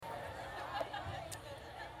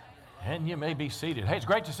And you may be seated. Hey, it's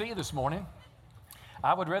great to see you this morning.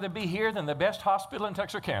 I would rather be here than the best hospital in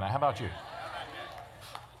Texarkana. How about you?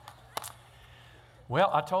 Well,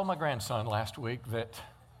 I told my grandson last week that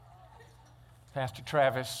Pastor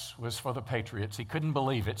Travis was for the Patriots. He couldn't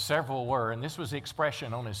believe it. Several were, and this was the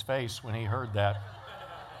expression on his face when he heard that.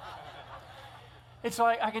 It's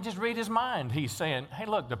like I could just read his mind. He's saying, hey,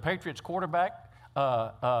 look, the Patriots quarterback,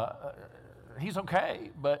 he's okay,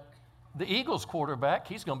 but the Eagles quarterback,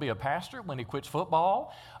 he's going to be a pastor when he quits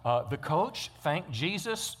football. The coach thanked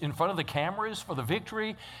Jesus in front of the cameras for the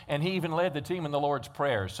victory, and he even led the team in the Lord's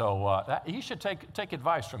Prayer. So you should take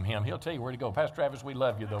advice from him. He'll tell you where to go. Pastor Travis, we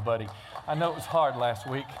love you, though, buddy. I know it was hard last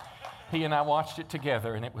week. He and I watched it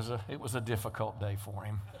together, and it was a difficult day for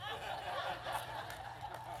him.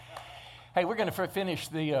 Hey, we're going to finish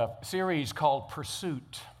the series called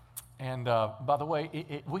Pursuit. And by the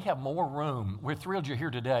way, we have more room. We're thrilled you're here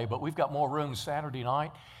today, but we've got more room Saturday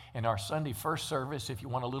night in our Sunday first service if you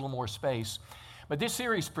want a little more space. But this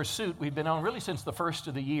series, Pursuit, we've been on really since the first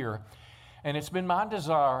of the year. And it's been my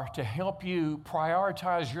desire to help you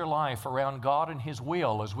prioritize your life around God and His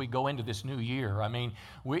will as we go into this new year. I mean,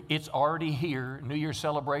 it's already here. New Year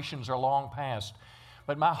celebrations are long past.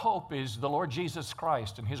 But my hope is the Lord Jesus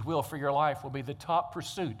Christ and His will for your life will be the top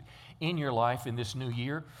pursuit in your life in this new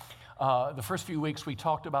year. The first few weeks we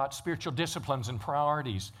talked about spiritual disciplines and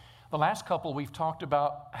priorities. The last couple we've talked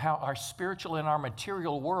about how our spiritual and our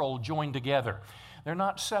material world join together. They're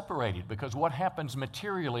not separated because what happens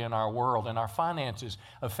materially in our world and our finances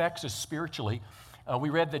affects us spiritually. We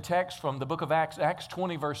read the text from the book of Acts, Acts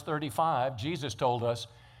 20 verse 35. Jesus told us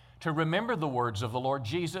to remember the words of the Lord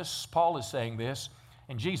Jesus. Paul is saying this,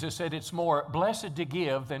 and Jesus said it's more blessed to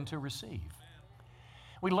give than to receive.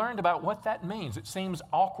 We learned about what that means. It seems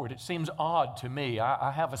awkward. It seems odd to me.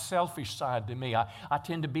 I have a selfish side to me. I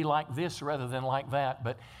tend to be like this rather than like that.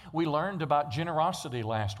 But we learned about generosity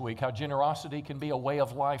last week, how generosity can be a way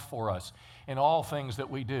of life for us in all things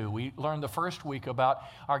that we do. We learned the first week about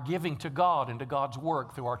our giving to God and to God's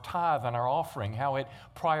work through our tithe and our offering, how it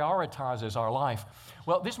prioritizes our life.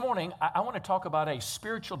 Well, this morning, I want to talk about a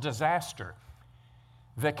spiritual disaster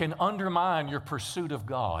that can undermine your pursuit of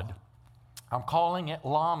God. I'm calling it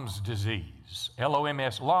Lamb's disease,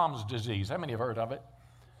 L-O-M-S, Lamb's disease. How many have heard of it?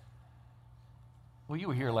 Well, you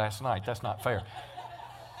were here last night. That's not fair.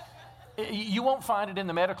 You won't find it in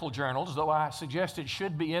the medical journals, though I suggest it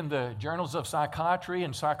should be in the journals of psychiatry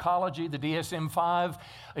and psychology, the DSM-5.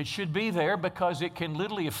 It should be there because it can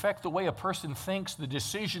literally affect the way a person thinks, the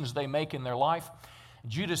decisions they make in their life.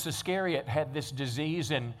 Judas Iscariot had this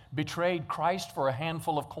disease and betrayed Christ for a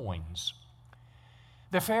handful of coins.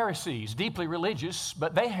 The Pharisees, deeply religious,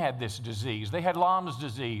 but they had this disease. They had Lamb's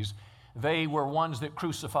disease. They were ones that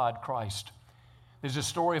crucified Christ. There's a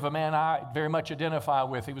story of a man I very much identify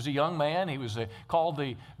with. He was a young man. He was called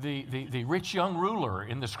the rich young ruler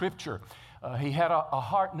in the Scripture. He had a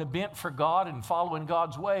heart and a bent for God and following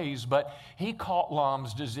God's ways, but he caught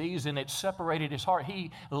Lamb's disease and it separated his heart.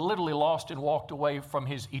 He literally lost and walked away from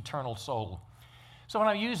his eternal soul. So when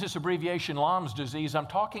I use this abbreviation, Lamb's disease, I'm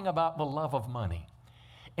talking about the love of money.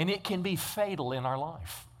 And it can be fatal in our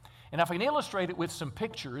life. And if I can illustrate it with some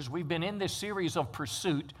pictures, we've been in this series of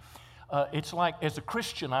pursuit. It's like as a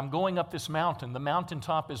Christian, I'm going up this mountain. The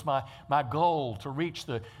mountaintop is my goal to reach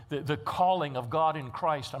the calling of God in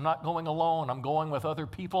Christ. I'm not going alone. I'm going with other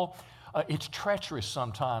people. It's treacherous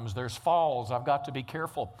sometimes. There's falls. I've got to be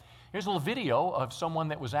careful. Here's a little video of someone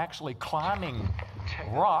that was actually climbing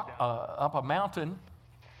rock up a mountain.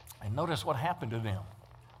 And notice what happened to them.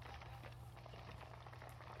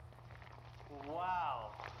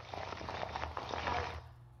 Wow.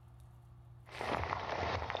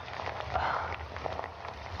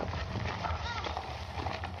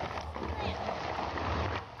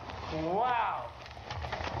 Wow.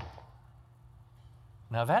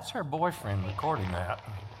 Now that's her boyfriend recording that.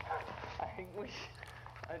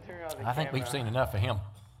 I think we've seen enough of him.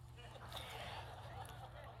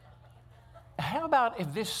 How about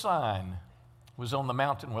if this sign was on the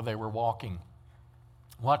mountain where they were walking?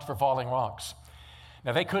 Watch for falling rocks.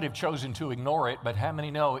 Now, they could have chosen to ignore it, but how many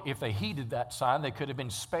know if they heeded that sign, they could have been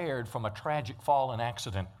spared from a tragic fall and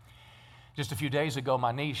accident? Just a few days ago,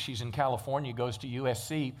 my niece, she's in California, goes to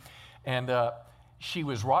USC, and she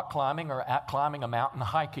was rock climbing or climbing a mountain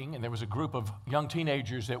hiking, and there was a group of young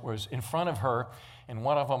teenagers that was in front of her, and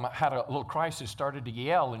one of them had a little crisis, started to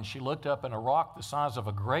yell, and she looked up and a rock the size of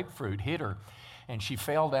a grapefruit hit her, and she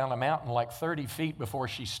fell down a mountain like 30 feet before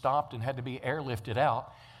she stopped and had to be airlifted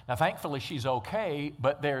out. Now, thankfully, she's okay,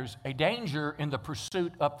 but there's a danger in the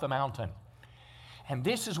pursuit up the mountain. And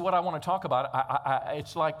this is what I want to talk about.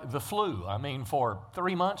 It's like the flu. I mean, for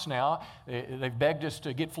 3 months now, they've begged us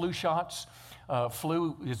to get flu shots.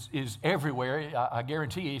 Flu is everywhere. I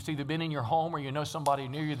guarantee you, it's either been in your home or you know somebody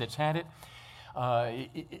near you that's had it.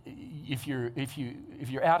 If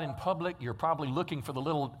you're out in public, you're probably looking for the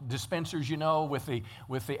little dispensers, you know, with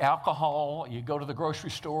the alcohol. You go to the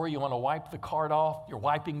grocery store, you want to wipe the cart off. You're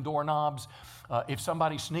wiping doorknobs. If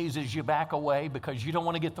somebody sneezes, you back away because you don't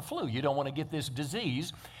want to get the flu. You don't want to get this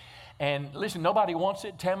disease. And listen, nobody wants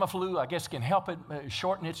it. Tamiflu, I guess, can help it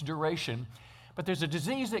shorten its duration. But there's a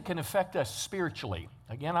disease that can affect us spiritually.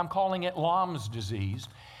 Again, I'm calling it Lamb's disease.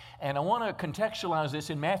 And I want to contextualize this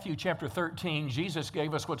in Matthew chapter 13. Jesus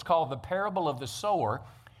gave us what's called the parable of the sower.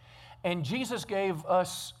 And Jesus gave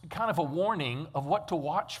us kind of a warning of what to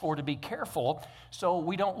watch for, to be careful so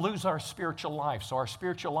we don't lose our spiritual life, so our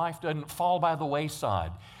spiritual life doesn't fall by the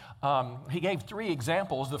wayside. He gave 3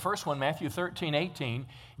 examples. The first one, Matthew 13:18,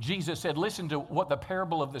 Jesus said, listen to what the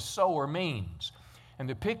parable of the sower means. And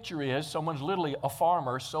the picture is someone's literally a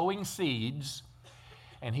farmer sowing seeds.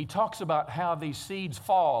 And he talks about how these seeds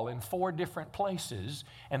fall in 4 different places.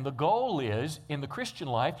 And the goal is, in the Christian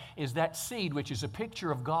life, is that seed, which is a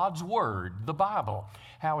picture of God's Word, the Bible,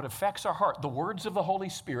 how it affects our heart, the words of the Holy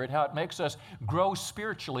Spirit, how it makes us grow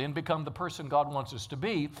spiritually and become the person God wants us to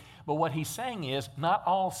be. But what he's saying is, not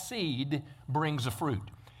all seed brings a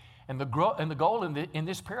fruit. And the goal in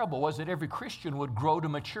this parable was that every Christian would grow to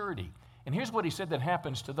maturity. And here's what he said that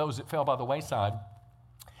happens to those that fell by the wayside.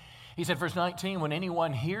 He said, verse 19, when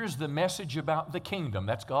anyone hears the message about the kingdom,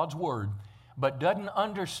 that's God's word, but doesn't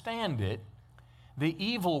understand it, the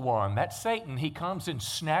evil one, that's Satan, he comes and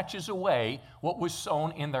snatches away what was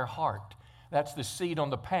sown in their heart. That's the seed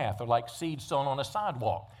on the path, or like seed sown on a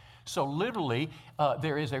sidewalk. So literally,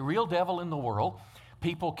 there is a real devil in the world.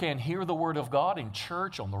 People can hear the word of God in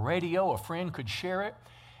church, on the radio, a friend could share it.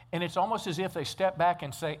 And it's almost as if they step back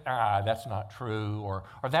and say, that's not true, or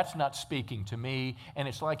that's not speaking to me, and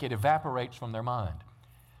it's like it evaporates from their mind.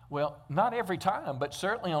 Well, not every time, but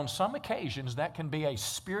certainly on some occasions, that can be a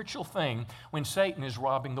spiritual thing when Satan is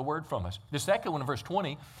robbing the word from us. The second one, in verse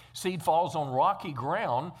 20, seed falls on rocky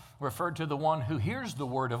ground, referred to the one who hears the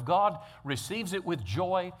word of God, receives it with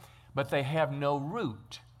joy, but they have no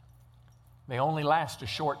root. They only last a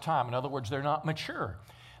short time. In other words, they're not mature.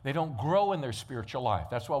 They don't grow in their spiritual life.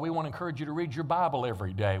 That's why we want to encourage you to read your Bible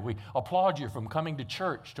every day. We applaud you from coming to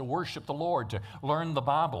church to worship the Lord, to learn the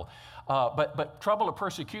Bible. But trouble or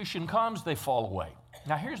persecution comes, they fall away.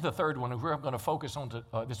 Now here's the third one we're going to focus on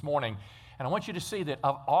this morning. And I want you to see that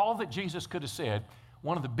of all that Jesus could have said,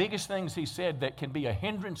 one of the biggest things he said that can be a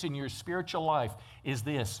hindrance in your spiritual life is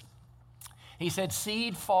this. He said,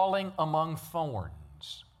 seed falling among thorns.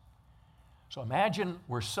 So imagine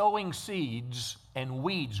we're sowing seeds and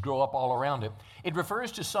weeds grow up all around it. It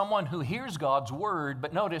refers to someone who hears God's word,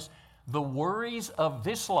 but notice the worries of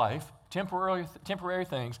this life, temporary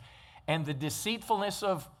things, and the deceitfulness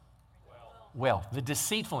of wealth, the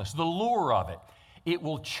deceitfulness, the lure of it. It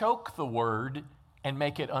will choke the word and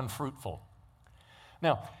make it unfruitful.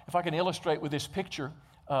 Now, if I can illustrate with this picture,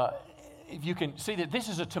 if you can see that this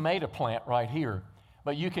is a tomato plant right here.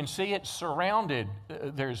 But you can see it surrounded.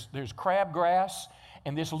 There's crabgrass,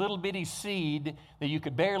 and this little bitty seed that you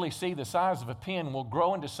could barely see the size of a pin will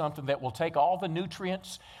grow into something that will take all the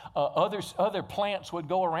nutrients. Other plants would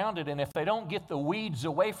go around it, and if they don't get the weeds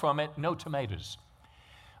away from it, no tomatoes.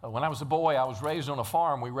 When I was a boy, I was raised on a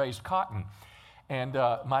farm. We raised cotton. And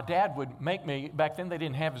my dad would make me, back then they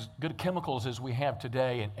didn't have as good chemicals as we have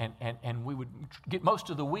today, and we would get most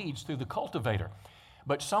of the weeds through the cultivator.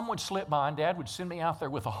 But some would slip by, and Dad would send me out there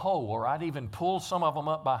with a hoe, or I'd even pull some of them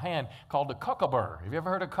up by hand, called a cuckleburr. Have you ever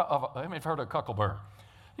heard of a cuckleburr?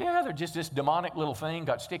 Yeah, they're just this demonic little thing,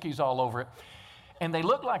 got stickies all over it. And they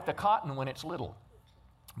look like the cotton when it's little.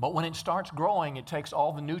 But when it starts growing, it takes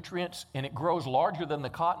all the nutrients, and it grows larger than the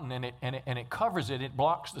cotton, and it covers it. It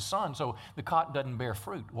blocks the sun, so the cotton doesn't bear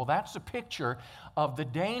fruit. Well, that's a picture of the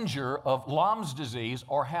danger of Lamb's disease,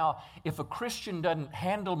 or how if a Christian doesn't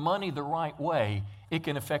handle money the right way, it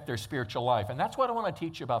can affect their spiritual life. And that's what I want to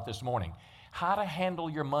teach you about this morning, how to handle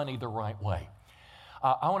your money the right way.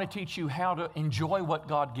 I want to teach you how to enjoy what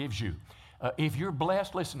God gives you. If you're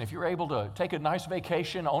blessed, listen, if you're able to take a nice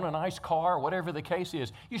vacation, own a nice car, whatever the case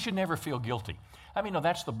is, you should never feel guilty. I mean, no,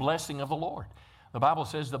 that's the blessing of the Lord. The Bible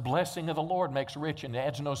says the blessing of the Lord makes rich and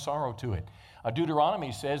adds no sorrow to it.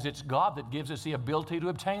 Deuteronomy says it's God that gives us the ability to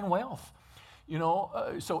obtain wealth. You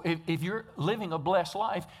know, so if you're living a blessed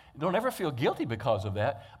life, don't ever feel guilty because of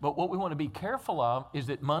that. But what we want to be careful of is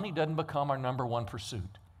that money doesn't become our number one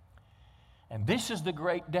pursuit. And this is the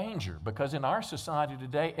great danger, because in our society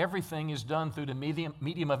today, everything is done through the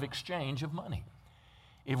medium of exchange of money.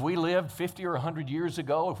 If we lived 50 or 100 years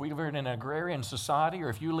ago, if we lived in an agrarian society, or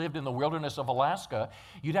if you lived in the wilderness of Alaska,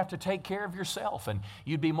 you'd have to take care of yourself, and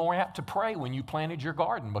you'd be more apt to pray when you planted your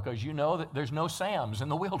garden, because you know that there's no Sam's in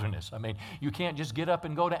the wilderness. I mean, you can't just get up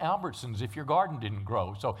and go to Albertsons if your garden didn't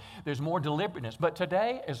grow. So there's more deliberateness. But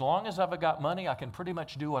today, as long as I've got money, I can pretty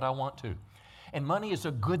much do what I want to. And money is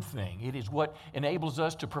a good thing. It is what enables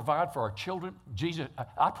us to provide for our children.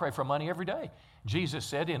 I pray for money every day. Jesus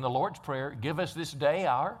said in the Lord's Prayer, give us this day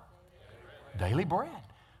our daily bread.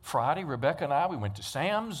 Friday, Rebecca and I, we went to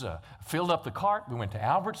Sam's, filled up the cart. We went to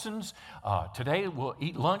Albertsons. Today, we'll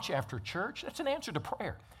eat lunch after church. That's an answer to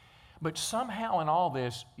prayer. But somehow in all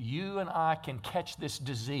this, you and I can catch this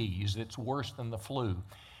disease that's worse than the flu.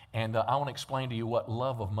 And I want to explain to you what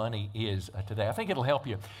love of money is today. I think it'll help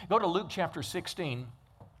you. Go to Luke chapter 16.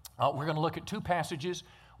 We're going to look at two passages,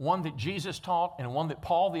 one that Jesus taught and one that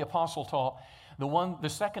Paul the apostle taught. The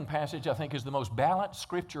second passage, I think, is the most balanced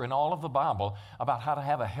scripture in all of the Bible about how to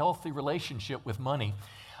have a healthy relationship with money.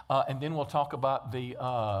 And then we'll talk about the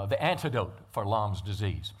antidote for Lamb's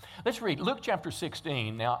disease. Let's read Luke chapter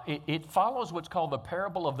 16. Now, it follows what's called the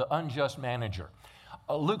parable of the unjust manager.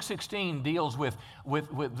 Luke 16 deals with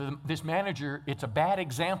this manager. It's a bad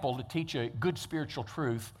example to teach a good spiritual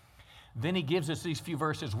truth. Then he gives us these few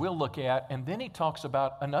verses we'll look at, and then he talks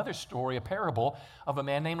about another story, a parable of a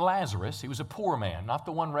man named Lazarus. He was a poor man, not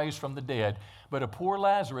the one raised from the dead, but a poor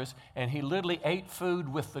Lazarus, and he literally ate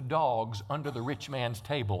food with the dogs under the rich man's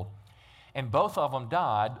table. And both of them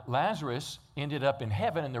died. Lazarus ended up in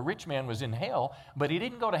heaven, and the rich man was in hell, but he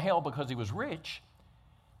didn't go to hell because he was rich.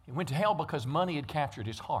 He went to hell because money had captured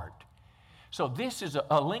his heart. So this is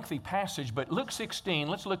a lengthy passage, but Luke 16,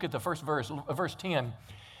 let's look at the first verse, verse 10.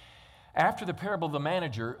 After the parable of the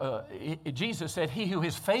manager, Jesus said, he who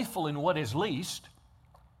is faithful in what is least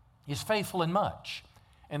is faithful in much.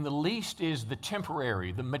 And the least is the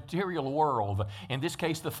temporary, the material world, in this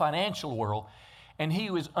case, the financial world. And he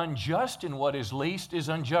who is unjust in what is least is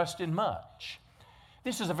unjust in much.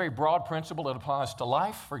 This is a very broad principle that applies to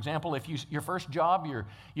life. For example, if your first job,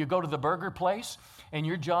 you go to the burger place, and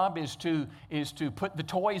your job is to put the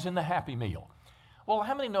toys in the Happy Meal. Well,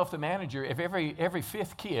 how many know if the manager, if every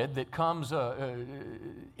fifth kid that comes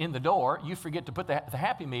in the door, you forget to put the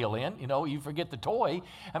Happy Meal in, you forget the toy,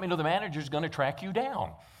 I mean, the manager's going to track you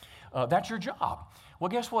down. That's your job. Well,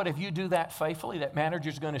 guess what? If you do that faithfully, that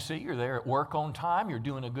manager's going to see you're there at work on time, you're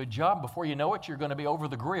doing a good job. Before you know it, you're going to be over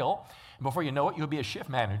the grill. Before you know it, you'll be a shift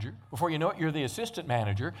manager. Before you know it, you're the assistant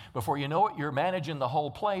manager. Before you know it, you're managing the whole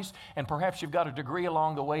place, and perhaps you've got a degree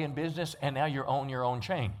along the way in business, and now you're on your own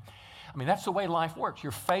chain. I mean, that's the way life works.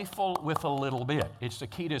 You're faithful with a little bit. It's the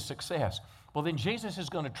key to success. Well, then Jesus is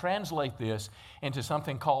going to translate this into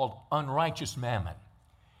something called unrighteous mammon.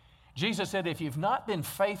 Jesus said, if you've not been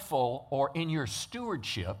faithful or in your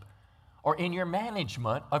stewardship or in your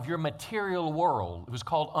management of your material world, it was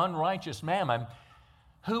called unrighteous mammon,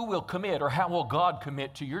 who will commit or how will God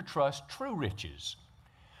commit to your trust true riches?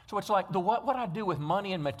 So it's like what I do with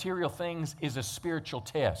money and material things is a spiritual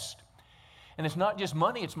test. And it's not just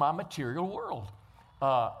money, it's my material world.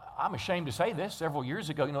 I'm ashamed to say this. Several years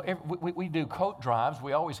ago, we do coat drives.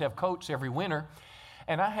 We always have coats every winter.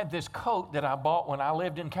 And I had this coat that I bought when I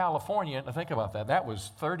lived in California. Now think about that. That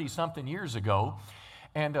was 30-something years ago.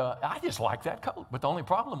 And I just liked that coat. But the only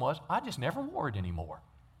problem was I just never wore it anymore.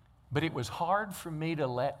 But it was hard for me to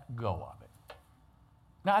let go of it.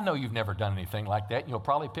 Now, I know you've never done anything like that. You'll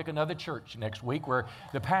probably pick another church next week where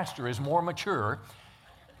the pastor is more mature.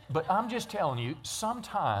 But I'm just telling you,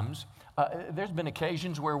 sometimes there's been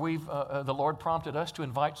occasions where the Lord prompted us to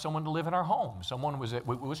invite someone to live in our home. Someone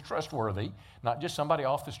was trustworthy, not just somebody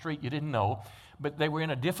off the street you didn't know, but they were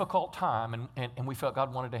in a difficult time, and we felt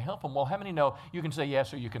God wanted to help them. Well, how many know you can say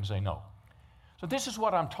yes or you can say no? So this is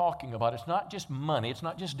what I'm talking about. It's not just money. It's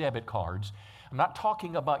not just debit cards. I'm not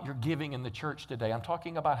talking about your giving in the church today. I'm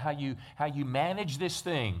talking about how you manage this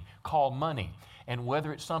thing called money, and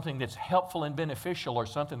whether it's something that's helpful and beneficial or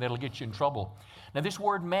something that'll get you in trouble. Now, this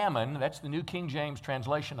word mammon, that's the New King James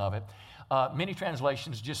translation of it. Many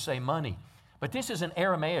translations just say money. But this is an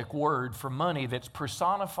Aramaic word for money that's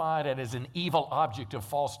personified as an evil object of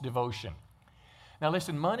false devotion. Now,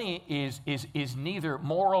 listen, money is neither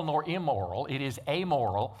moral nor immoral. It is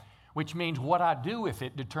amoral, which means what I do with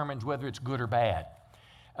it determines whether it's good or bad.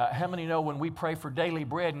 How many know when we pray for daily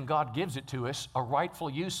bread and God gives it to us, a rightful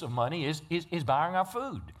use of money is buying our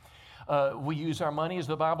food? We use our money, as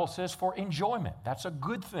the Bible says, for enjoyment. That's a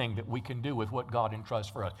good thing that we can do with what God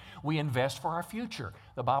entrusts for us. We invest for our future.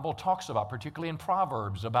 The Bible talks about, particularly in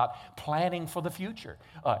Proverbs, about planning for the future,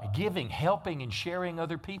 giving, helping, and sharing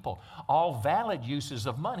other people. All valid uses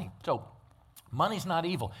of money. So money's not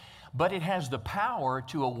evil, but it has the power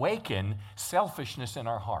to awaken selfishness in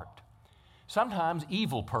our heart. Sometimes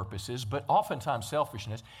evil purposes, but oftentimes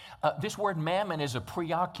selfishness. This word mammon is a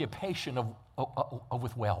preoccupation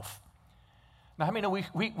with wealth. Now, I mean,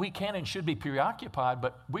 we can and should be preoccupied,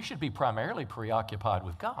 but we should be primarily preoccupied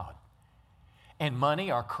with God. And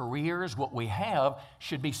money, our careers, what we have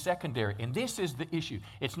should be secondary. And this is the issue.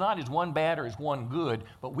 It's not is one bad or is one good,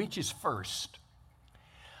 but which is first?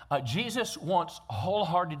 Jesus wants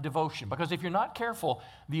wholehearted devotion, because if you're not careful,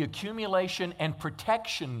 the accumulation and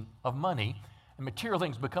protection of money and material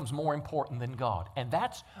things becomes more important than God. And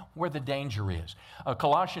that's where the danger is.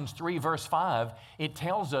 Colossians 3 verse 5, it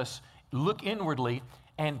tells us, look inwardly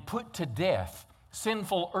and put to death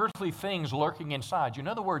sinful earthly things lurking inside you. In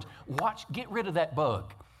other words, get rid of that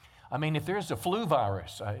bug. I mean, if there's a flu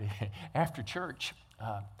virus after church,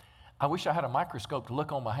 I wish I had a microscope to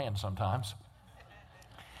look on my hand sometimes.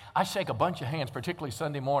 I shake a bunch of hands, particularly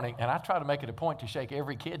Sunday morning, and I try to make it a point to shake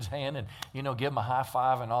every kid's hand and, give them a high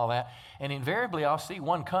five and all that. And invariably, I'll see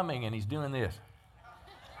one coming, and he's doing this.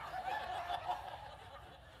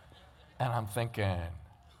 And I'm thinking,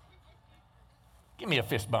 give me a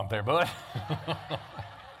fist bump there, bud.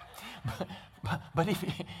 but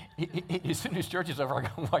as soon as church is over, I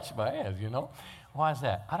go wash my hands, Why is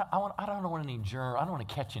that? I don't want any germ. I don't want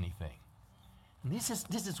to catch anything. And this is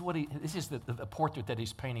the portrait that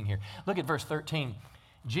he's painting here. Look at verse 13.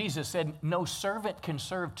 Jesus said, no servant can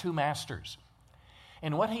serve two masters.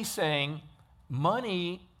 And what he's saying,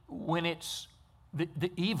 money, when it's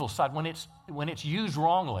the evil side, when it's used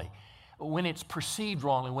wrongly, when it's perceived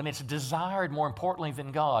wrongly, when it's desired more importantly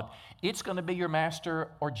than God, it's going to be your master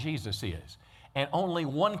or Jesus is. And only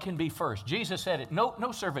one can be first. Jesus said it,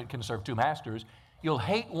 no servant can serve two masters. You'll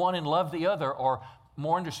hate one and love the other, or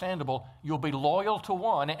more understandable, you'll be loyal to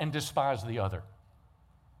one and despise the other.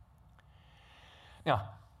 Now,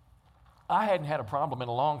 I hadn't had a problem in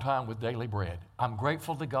a long time with daily bread. I'm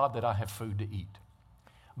grateful to God that I have food to eat.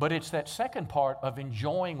 But it's that second part of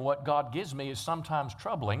enjoying what God gives me is sometimes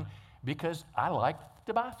troubling, because I like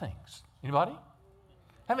to buy things. Anybody?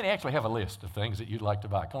 How many actually have a list of things that you'd like to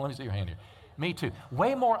buy? Come on, let me see your hand here. Me too.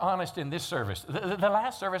 Way more honest in this service. The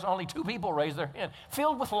last service, only 2 people raised their hand,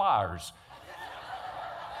 filled with liars.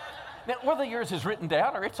 Now, whether yours is written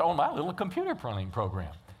down or it's on my little computer printing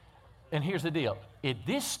program. And here's the deal. At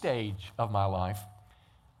this stage of my life,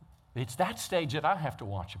 it's that stage that I have to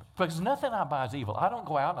watch it. Because nothing I buy is evil. I don't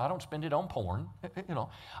go out and I don't spend it on porn.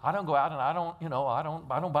 I don't go out and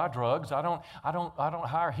I don't buy drugs. I don't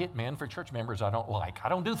hire hitmen for church members I don't like. I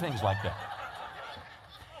don't do things like that.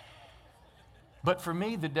 But for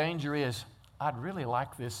me, the danger is I'd really like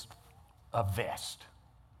a vest.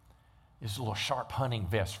 This little sharp hunting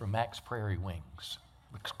vest from Max Prairie Wings.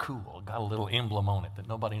 Looks cool. Got a little emblem on it that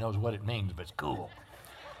nobody knows what it means, but it's cool.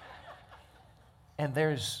 And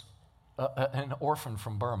there's an orphan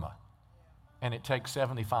from Burma, and it takes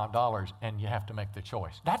 $75, and you have to make the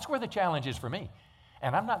choice. That's where the challenge is for me.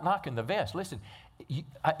 And I'm not knocking the vest. Listen,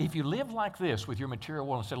 if you live like this with your material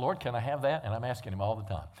world and say, Lord, can I have that? And I'm asking him all the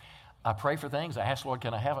time. I pray for things. I ask, Lord,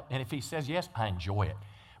 can I have it? And if he says yes, I enjoy it.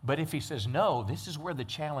 But if he says no, this is where the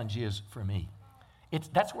challenge is for me.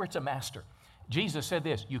 That's where it's a master. Jesus said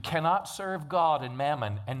this, you cannot serve God and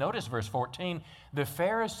mammon. And notice verse 14, the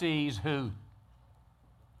Pharisees who,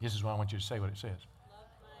 this is what I want you to say what it says.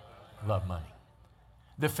 Love money.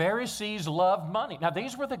 The Pharisees loved money. Now,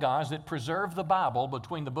 these were the guys that preserved the Bible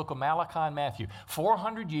between the book of Malachi and Matthew.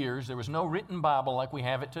 400 years, there was no written Bible like we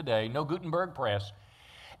have it today, no Gutenberg press.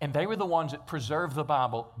 And they were the ones that preserved the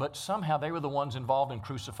Bible, but somehow they were the ones involved in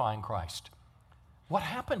crucifying Christ. What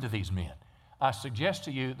happened to these men? I suggest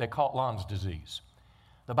to you they caught Lyme's disease.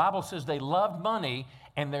 The Bible says they loved money,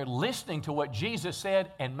 and they're listening to what Jesus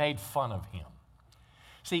said and made fun of him.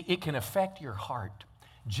 See, it can affect your heart.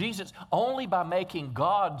 Jesus, only by making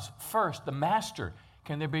God's first, the master,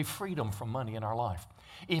 can there be freedom from money in our life.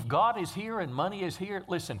 If God is here and money is here,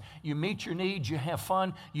 listen, you meet your needs, you have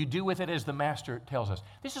fun, you do with it as the master tells us.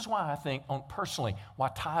 This is why I think, personally, why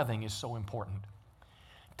tithing is so important.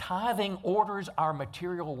 Tithing orders our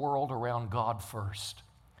material world around God first.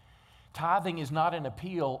 Tithing is not an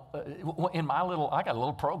appeal. I got a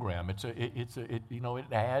little program. It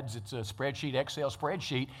adds. It's a spreadsheet, Excel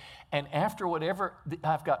spreadsheet, and after whatever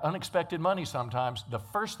I've got unexpected money sometimes. The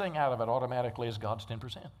first thing out of it automatically is God's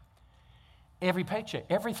 10%. Every paycheck,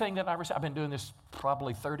 everything that I receive. I've been doing this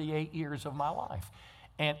probably 38 years of my life.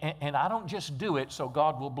 And I don't just do it so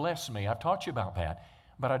God will bless me. I've taught you about that.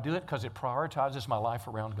 But I do it because it prioritizes my life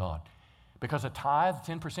around God. Because a tithe,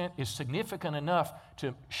 10%, is significant enough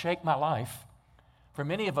to shake my life. For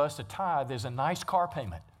many of us, a tithe is a nice car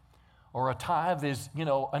payment. Or a tithe is,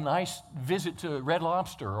 a nice visit to Red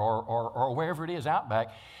Lobster or wherever it is,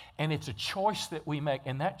 Outback. And it's a choice that we make.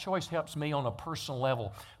 And that choice helps me on a personal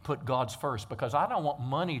level put God's first. Because I don't want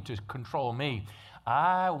money to control me.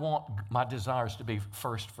 I want my desires to be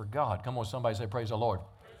first for God. Come on, somebody say, praise the Lord.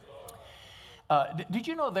 Did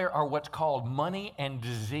you know there are what's called money and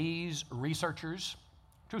disease researchers?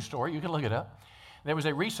 True story, you can look it up. There was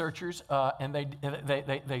a researchers, and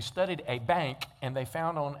they studied a bank, and they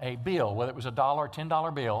found on a bill, whether it was $1 or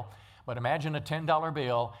 $10 bill, but imagine a $10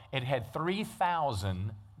 bill, it had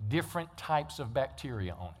 3,000 different types of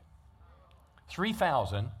bacteria on it.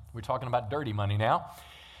 3,000, we're talking about dirty money now.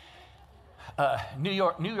 New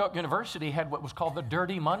York University had what was called the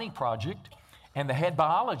Dirty Money Project, and the head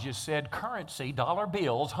biologist said currency, dollar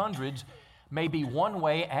bills, hundreds, may be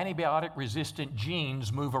one-way antibiotic-resistant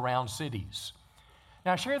genes move around cities.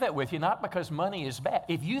 Now, I share that with you not because money is bad.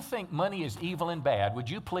 If you think money is evil and bad, would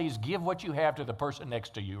you please give what you have to the person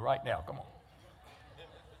next to you right now? Come on.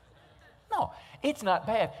 No, it's not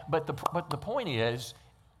bad, but the point is,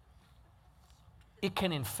 it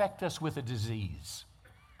can infect us with a disease.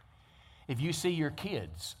 If you see your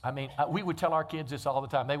kids, we would tell our kids this all the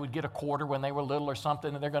time. They would get a quarter when they were little or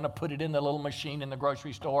something, and they're going to put it in the little machine in the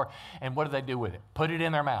grocery store, and what do they do with it? Put it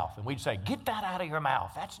in their mouth. And we'd say, get that out of your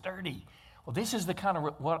mouth. That's dirty. Well, this is the kind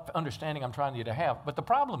of understanding I'm trying you to have. But the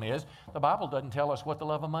problem is, the Bible doesn't tell us what the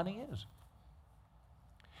love of money is.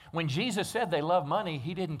 When Jesus said they love money,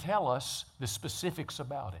 he didn't tell us the specifics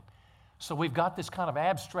about it. So we've got this kind of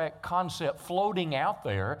abstract concept floating out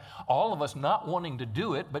there, all of us not wanting to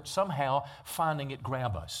do it, but somehow finding it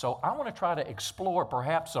grab us. So I want to try to explore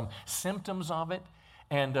perhaps some symptoms of it,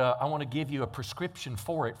 and I want to give you a prescription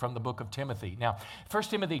for it from the book of Timothy. Now, 1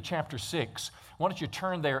 Timothy chapter 6, why don't you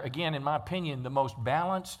turn there, again, in my opinion, the most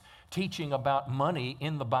balanced teaching about money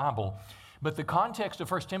in the Bible. But the context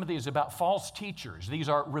of 1 Timothy is about false teachers. These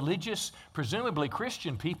are religious, presumably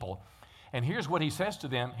Christian people. And here's what he says to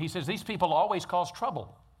them. He says, these people always cause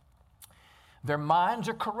trouble. Their minds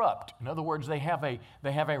are corrupt. In other words, they have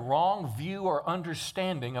a wrong view or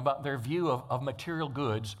understanding about their view of material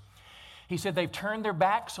goods. He said they've turned their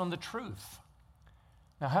backs on the truth.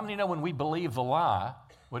 Now, how many know when we believe the lie,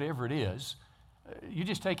 whatever it is, you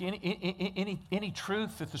just take any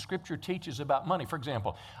truth that the Scripture teaches about money. For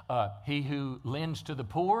example, he who lends to the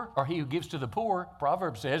poor, or he who gives to the poor,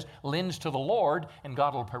 Proverbs says, lends to the Lord, and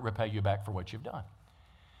God will repay you back for what you've done.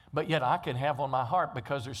 But yet I can have on my heart,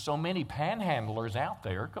 because there's so many panhandlers out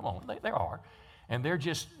there, come on, there are, and they're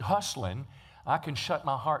just hustling, I can shut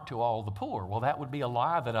my heart to all the poor. Well, that would be a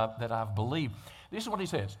lie that I've believed. This is what he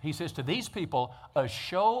says. He says, to these people, a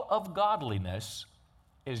show of godliness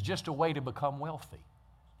is just a way to become wealthy.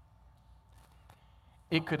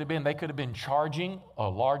 It could have been, they could have been charging a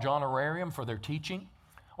large honorarium for their teaching,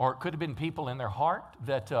 or it could have been people in their heart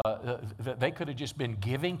that they could have just been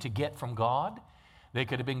giving to get from God. They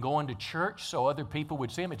could have been going to church so other people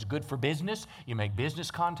would see them. It's good for business. You make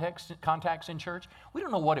business contacts in church. We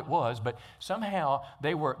don't know what it was, but somehow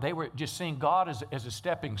they were just seeing God as a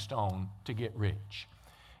stepping stone to get rich.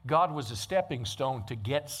 God was a stepping stone to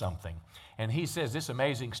get something. And he says this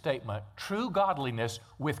amazing statement, true godliness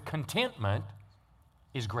with contentment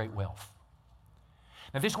is great wealth.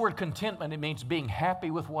 Now this word contentment, it means being happy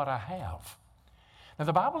with what I have. Now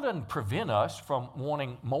the Bible doesn't prevent us from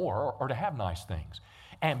wanting more or to have nice things.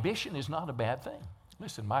 Ambition is not a bad thing.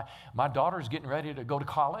 Listen, my daughter's getting ready to go to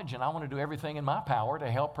college, and I want to do everything in my power to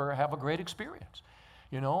help her have a great experience.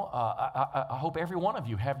 I hope every one of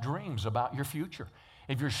you have dreams about your future.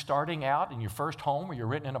 If you're starting out in your first home or you're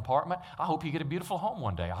renting an apartment, I hope you get a beautiful home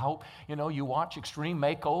one day. I hope, you watch Extreme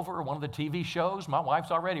Makeover or one of the TV shows. My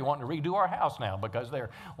wife's already wanting to redo our house now because they're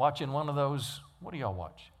watching one of those, what do y'all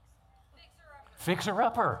watch? Fixer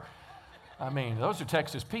Upper. I mean, those are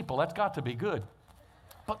Texas people. That's got to be good.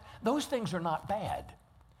 But those things are not bad.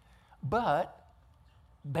 But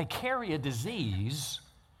they carry a disease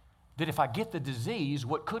that if I get the disease,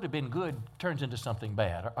 what could have been good turns into something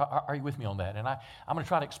bad. Are you with me on that? And I'm going to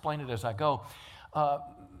try to explain it as I go.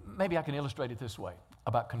 Maybe I can illustrate it this way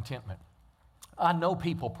about contentment. I know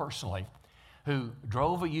people personally who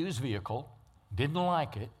drove a used vehicle, didn't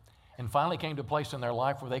like it, and finally came to a place in their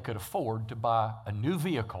life where they could afford to buy a new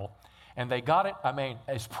vehicle. And they got it,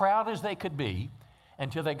 as proud as they could be,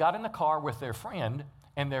 until they got in the car with their friend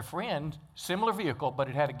and their friend, similar vehicle, but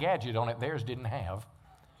it had a gadget on it theirs didn't have,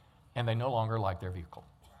 and they no longer like their vehicle.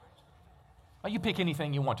 Well, you pick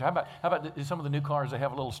anything you want to. How about some of the new cars that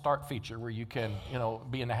have a little start feature where you can,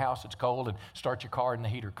 be in the house, it's cold, and start your car and the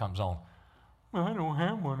heater comes on. Well, I don't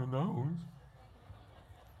have one of those.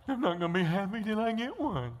 I'm not going to be happy till I get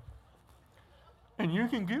one. And you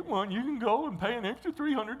can get one. You can go and pay an extra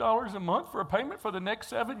 $300 a month for a payment for the next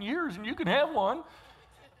 7 years, and you can have one.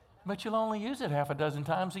 But you'll only use it half a dozen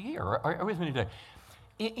times a year. Are you with me today?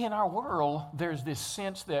 In our world, there's this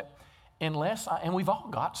sense that and we've all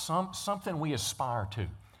got something we aspire to.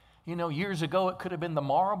 Years ago, it could have been the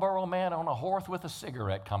Marlboro man on a horse with a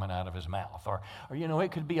cigarette coming out of his mouth. Or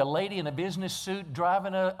it could be a lady in a business suit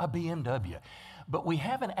driving a BMW. But we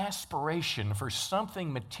have an aspiration for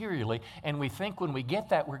something materially, and we think when we get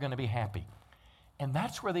that, we're going to be happy. And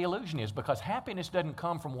that's where the illusion is, because happiness doesn't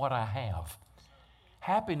come from what I have.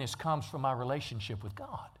 Happiness comes from my relationship with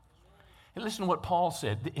God. And listen to what Paul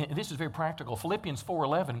said. This is very practical. Philippians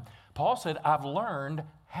 4:11, Paul said, I've learned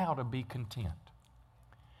how to be content.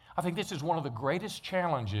 I think this is one of the greatest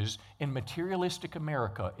challenges in materialistic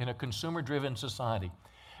America, in a consumer-driven society.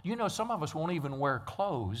 Some of us won't even wear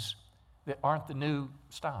clothes that aren't the new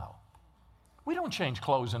style. We don't change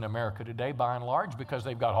clothes in America today, by and large, because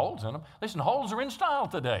they've got holes in them. Listen, holes are in style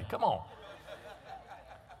today. Come on.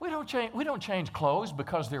 We don't change clothes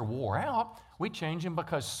because they're wore out. We change them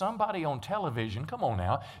because somebody on television, come on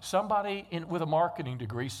now, somebody with a marketing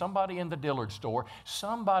degree, somebody in the Dillard store,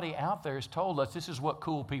 somebody out there has told us this is what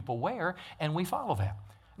cool people wear, and we follow that.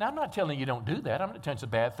 Now, I'm not telling you don't do that. I'm not telling it's a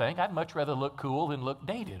bad thing. I'd much rather look cool than look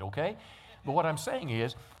dated, okay? But what I'm saying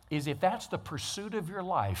is if that's the pursuit of your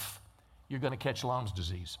life, you're going to catch Lyme's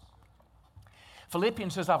disease.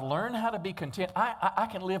 Philippians says, I've learned how to be content. I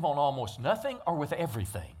can live on almost nothing or with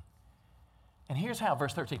everything. And here's how,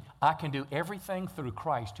 verse 13, I can do everything through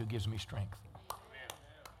Christ who gives me strength.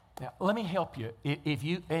 Now, let me help you.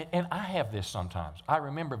 And I have this sometimes. I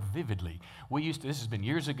remember vividly, this has been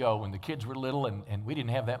years ago when the kids were little and we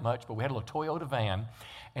didn't have that much, but we had a little Toyota van.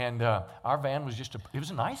 And our van was it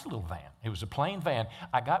was a nice little van. It was a plain van.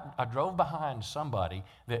 I drove behind somebody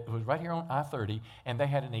that was right here on I-30, and they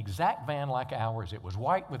had an exact van like ours. It was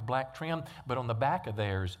white with black trim, but on the back of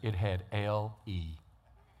theirs, it had L-E.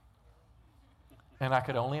 And I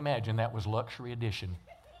could only imagine that was luxury edition.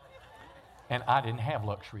 And I didn't have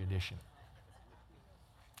luxury edition.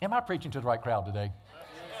 Am I preaching to the right crowd today?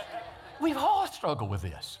 We've all struggled with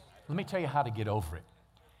this. Let me tell you how to get over it.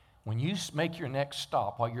 When you make your next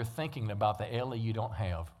stop while you're thinking about the LE you don't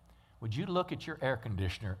have, would you look at your air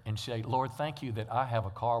conditioner and say, Lord, thank you that I have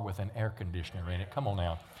a car with an air conditioner in it. Come on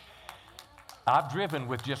now. I've driven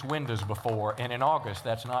with just windows before, and in August,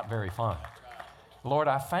 that's not very fun. Lord,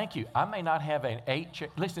 I thank you. I may not have an 8.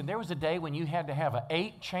 Listen, there was a day when you had to have an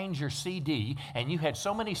 8-changer CD, and you had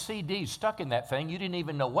so many CDs stuck in that thing, you didn't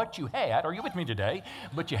even know what you had. Are you with me today?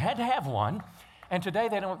 But you had to have one. And today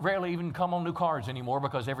they don't rarely even come on new cars anymore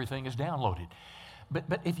because everything is downloaded.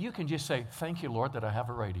 But if you can just say, thank you, Lord, that I have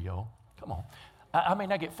a radio. Come on. I may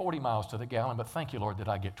not get 40 miles to the gallon, but thank you, Lord, that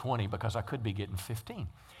I get 20 because I could be getting 15.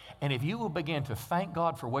 And if you will begin to thank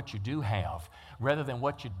God for what you do have rather than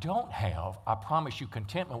what you don't have, I promise you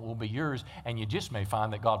contentment will be yours, and you just may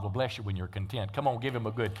find that God will bless you when you're content. Come on, give him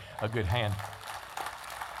a good hand.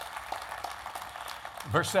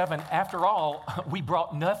 Verse 7, after all, we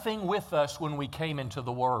brought nothing with us when we came into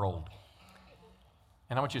the world.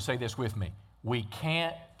 And I want you to say this with me. We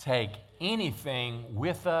can't take anything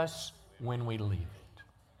with us when we leave it.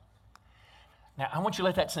 Now, I want you to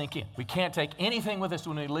let that sink in. We can't take anything with us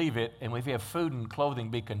when we leave it, and if we have food and clothing,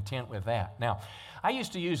 be content with that. Now, I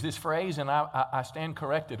used to use this phrase, and I stand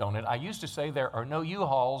corrected on it. I used to say there are no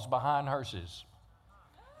U-Hauls behind hearses.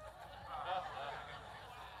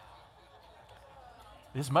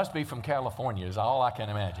 This must be from California, is all I can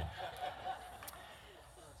imagine.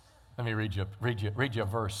 Let me read you a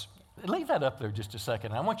verse. Leave that up there just a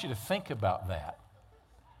second. I want you to think about that.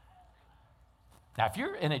 Now, if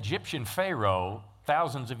you're an Egyptian pharaoh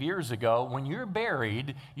thousands of years ago, when you're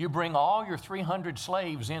buried, you bring all your 300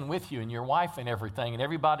 slaves in with you and your wife and everything, and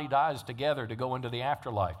everybody dies together to go into the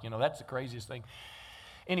afterlife. You know, that's the craziest thing.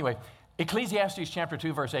 Anyway, Ecclesiastes chapter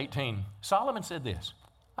 2, verse 18, Solomon said this,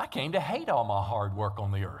 I came to hate all my hard work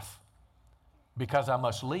on the earth because I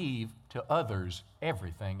must leave to others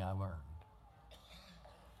everything I've earned.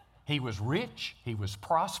 He was rich. He was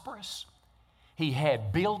prosperous. He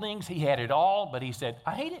had buildings. He had it all, but he said,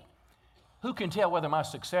 I hate it. Who can tell whether my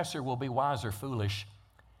successor will be wise or foolish?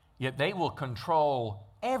 Yet they will control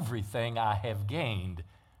everything I have gained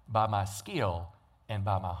by my skill and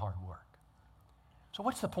by my hard work. So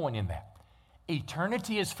what's the point in that?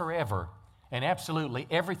 Eternity is forever, and absolutely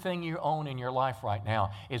everything you own in your life right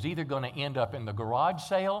now is either going to end up in the garage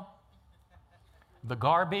sale, the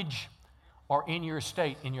garbage, or in your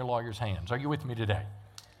estate in your lawyer's hands. Are you with me today?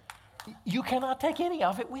 You cannot take any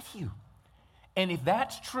of it with you. And if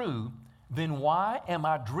that's true, then why am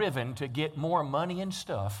I driven to get more money and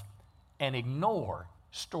stuff and ignore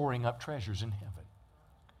storing up treasures in heaven?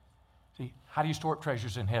 See, how do you store up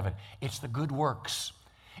treasures in heaven? It's the good works.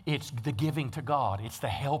 It's the giving to God. It's the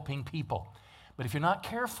helping people. But if you're not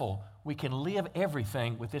careful, we can live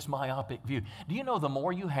everything with this myopic view. Do you know the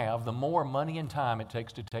more you have, the more money and time it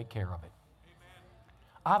takes to take care of it?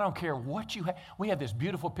 I don't care what you have. We have this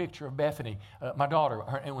beautiful picture of Bethany, my daughter,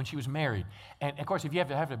 when she was married. And of course, if you have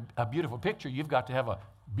to have a beautiful picture, you've got to have a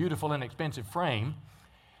beautiful, inexpensive frame.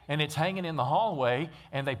 And it's hanging in the hallway,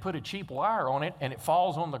 and they put a cheap wire on it, and it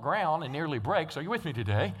falls on the ground and nearly breaks. Are you with me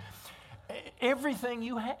today? Everything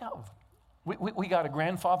you have. We got a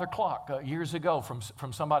grandfather clock years ago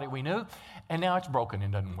from somebody we knew, and now it's broken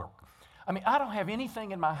and doesn't work. I mean, I don't have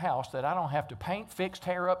anything in my house that I don't have to paint, fix,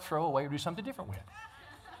 tear up, throw away, or do something different with.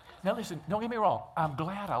 Now listen, don't get me wrong. I'm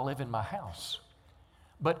glad I live in my house.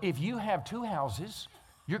 But if you have two houses,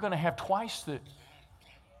 you're going to have twice the...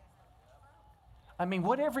 I mean,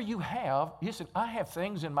 whatever you have, listen, I have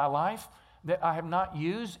things in my life that I have not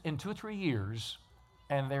used in 2 or 3 years,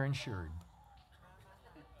 and they're insured.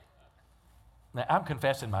 Now, I'm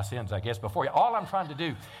confessing my sins, I guess, before you. All I'm trying to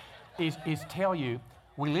do is tell you,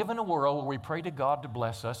 we live in a world where we pray to God to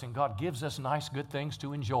bless us, and God gives us nice, good things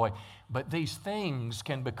to enjoy. But these things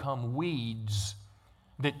can become weeds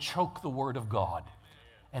that choke the Word of God.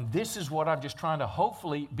 And this is what I'm just trying to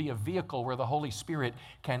hopefully be a vehicle where the Holy Spirit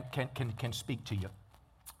can speak to you.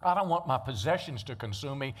 I don't want my possessions to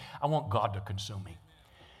consume me. I want God to consume me.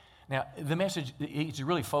 Now, the message is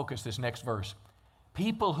really focused, this next verse.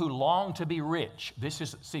 People who long to be rich.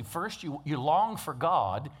 First you long for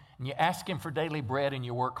God, and you ask Him for daily bread and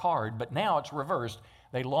you work hard, but now it's reversed.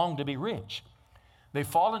 They long to be rich. They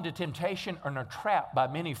fall into temptation and are trapped by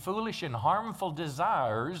many foolish and harmful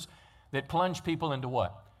desires that plunge people into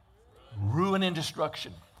what? Ruin and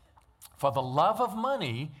destruction. For the love of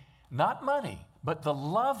money, not money, but the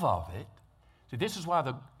love of it. See, this is why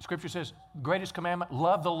the Scripture says, greatest commandment,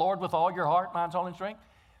 love the Lord with all your heart, mind, soul, and strength.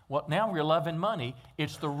 Well, now we're loving money.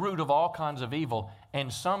 It's the root of all kinds of evil.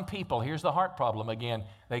 And some people, here's the heart problem again,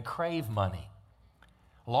 they crave money.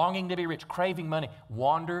 Longing to be rich, craving money,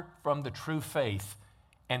 wander from the true faith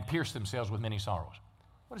and pierce themselves with many sorrows.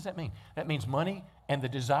 What does that mean? That means money and the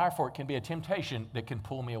desire for it can be a temptation that can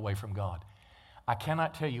pull me away from God. I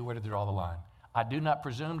cannot tell you where to draw the line. I do not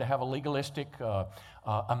presume to have a legalistic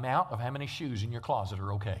amount of how many shoes in your closet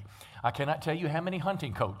are okay. I cannot tell you how many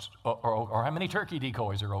hunting coats or how many turkey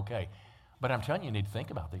decoys are okay. But I'm telling you, you need to think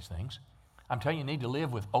about these things. I'm telling you, you need to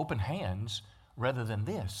live with open hands rather than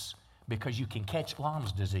this, because you can catch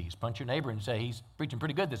Lyme's disease. Punch your neighbor and say, he's preaching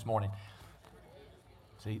pretty good this morning.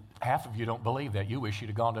 See, half of you don't believe that. You wish you'd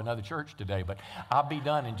have gone to another church today, but I'll be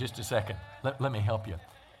done in just a second. Let me help you.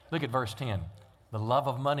 Look at verse 10. The love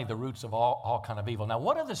of money, the roots of all kind of evil. Now,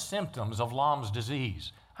 what are the symptoms of Lyme's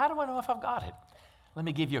disease? How do I know if I've got it? Let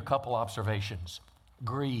me give you a couple observations.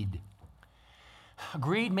 Greed.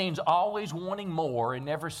 Greed means always wanting more and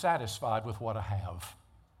never satisfied with what I have.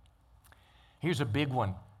 Here's a big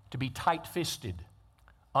one. To be tight-fisted,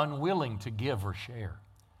 unwilling to give or share.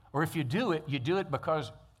 Or if you do it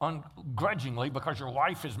because grudgingly, because your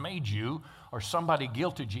wife has made you or somebody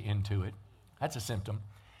guilted you into it. That's a symptom.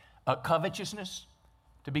 Covetousness.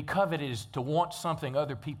 To be coveted is to want something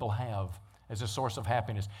other people have as a source of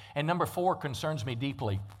happiness. And number 4 concerns me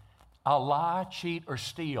deeply. I'll lie, cheat, or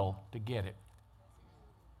steal to get it.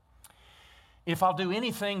 If I'll do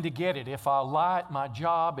anything to get it, if I lie at my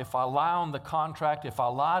job, if I lie on the contract, if I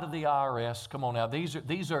lie to the IRS, come on now, these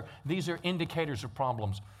are indicators of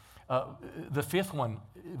problems. The 5th one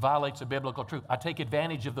violates a biblical truth. I take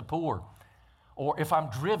advantage of the poor. Or if I'm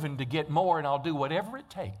driven to get more and I'll do whatever it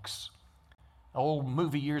takes. An old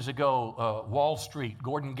movie years ago, Wall Street,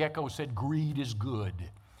 Gordon Gekko said, greed is good.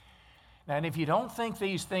 Now, and if you don't think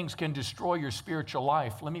these things can destroy your spiritual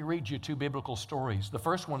life, let me read you 2 biblical stories. The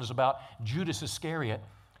first one is about Judas Iscariot.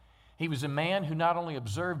 He was a man who not only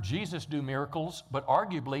observed Jesus do miracles, but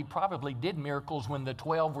arguably probably did miracles when the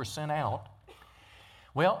 12 were sent out.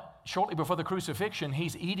 Well, shortly before the crucifixion,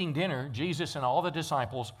 he's eating dinner, Jesus and all the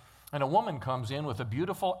disciples, and a woman comes in with a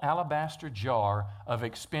beautiful alabaster jar of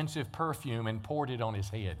expensive perfume and poured it on his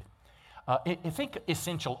head. Think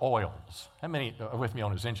essential oils. How many are with me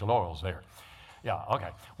on essential oils there? Yeah,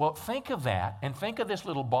 okay. Well, think of that, and think of this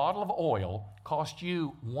little bottle of oil cost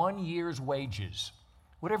you 1 year's wages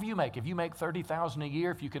Whatever you make. If you make $30,000 a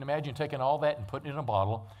year, if you can imagine taking all that and putting it in a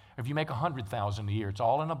bottle, or if you make $100,000 a year, it's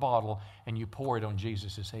all in a bottle, and you pour it on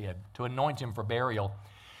Jesus' head to anoint him for burial.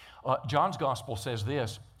 John's gospel says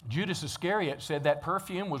this: Judas Iscariot said that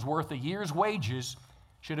perfume was worth a year's wages,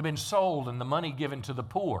 should have been sold, and the money given to the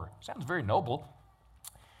poor. Sounds very noble,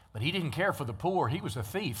 but he didn't care for the poor. He was a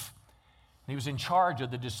thief. He was in charge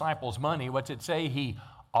of the disciples' money. What's it say? He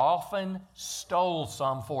often stole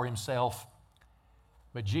some for himself.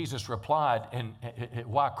 But Jesus replied, and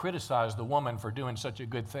why criticize the woman for doing such a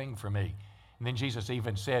good thing for me? And then Jesus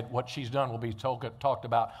even said, what she's done will be talked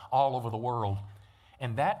about all over the world.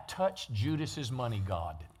 And that touched Judas's money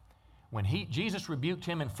god. When Jesus rebuked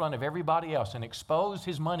him in front of everybody else and exposed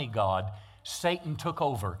his money god, Satan took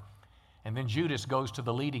over. And then Judas goes to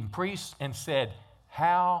the leading priests and said,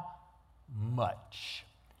 how much?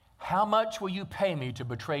 How much will you pay me to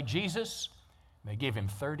betray Jesus? And they gave him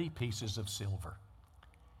 30 pieces of silver.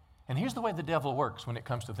 And here's the way the devil works when it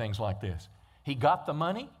comes to things like this. He got the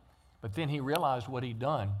money, but then he realized what he'd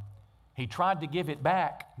done. He tried to give it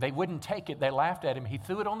back. They wouldn't take it. They laughed at him. He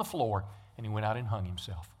threw it on the floor, and he went out and hung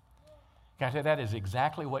himself. Can I say that is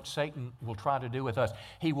exactly what Satan will try to do with us?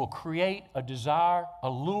 He will create a desire, a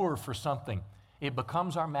lure for something. It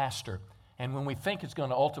becomes our master. And when we think it's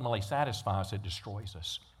going to ultimately satisfy us, it destroys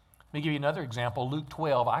us. Let me give you another example, Luke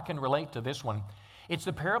 12. I can relate to this one. It's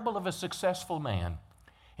the parable of a successful man.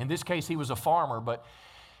 In this case, he was a farmer, but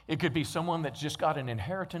it could be someone that's just got an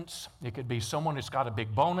inheritance. It could be someone that's got a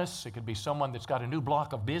big bonus. It could be someone that's got a new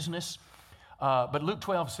block of business. But Luke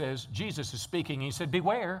 12 says, Jesus is speaking, and he said,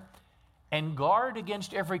 beware and guard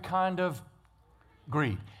against every kind of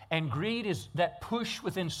greed. And greed is that push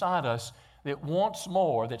within inside us that wants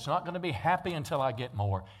more, that's not going to be happy until I get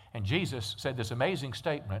more. And Jesus said this amazing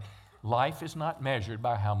statement, life is not measured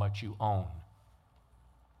by how much you own.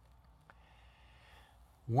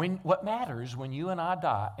 What matters when you and I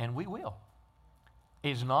die, and we will,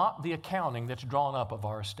 is not the accounting that's drawn up of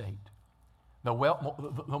our estate. The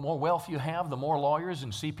more wealth you have, the more lawyers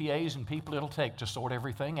and CPAs and people it'll take to sort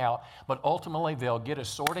everything out. But ultimately, they'll get a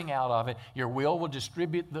sorting out of it. Your will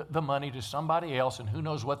distribute the money to somebody else, and who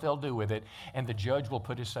knows what they'll do with it. And the judge will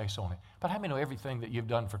put his say-so on it. But how many know everything that you've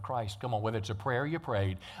done for Christ? Come on, whether it's a prayer you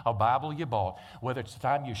prayed, a Bible you bought, whether it's the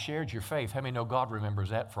time you shared your faith, how many know God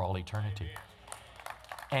remembers that for all eternity?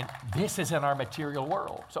 And this is in our material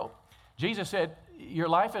world. So Jesus said, your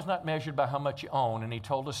life is not measured by how much you own. And he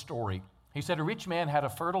told a story. He said, a rich man had a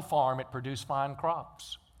fertile farm. It produced fine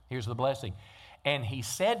crops. Here's the blessing. And he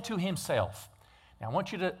said to himself, now I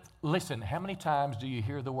want you to listen. How many times do you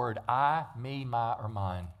hear the word I, me, my, or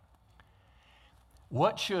mine?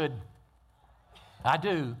 What should I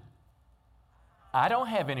do? I don't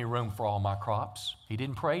have any room for all my crops. He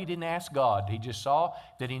didn't pray. He didn't ask God. He just saw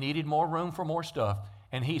that he needed more room for more stuff.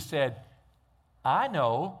 And he said, I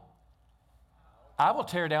know I will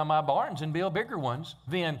tear down my barns and build bigger ones.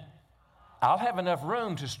 Then I'll have enough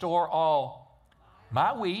room to store all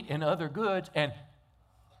my wheat and other goods. And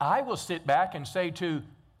I will sit back and say to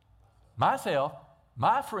myself,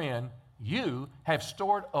 my friend, you have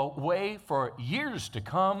stored away for years to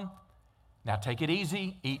come. Now take it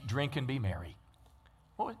easy, eat, drink, and be merry.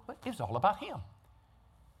 Well, it was all about him.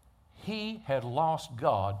 He had lost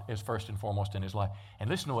God as first and foremost in his life. And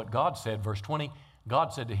listen to what God said, verse 20.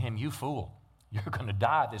 God said to him, you fool, you're going to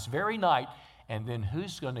die this very night, and then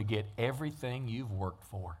who's going to get everything you've worked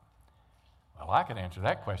for? Well, I can answer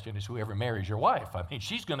that question. It's whoever marries your wife. I mean,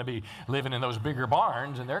 she's going to be living in those bigger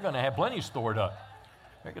barns, and they're going to have plenty stored up.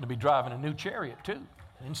 They're going to be driving a new chariot, too,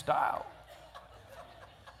 in style.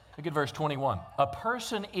 Look at verse 21. A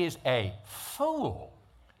person is a fool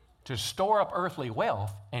to store up earthly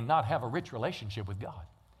wealth and not have a rich relationship with God.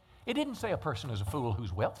 It didn't say a person is a fool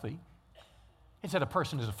who's wealthy. It said a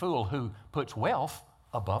person is a fool who puts wealth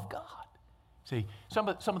above God. See, some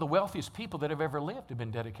of the wealthiest people that have ever lived have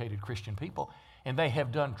been dedicated Christian people, and they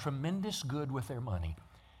have done tremendous good with their money.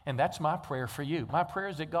 And that's my prayer for you. My prayer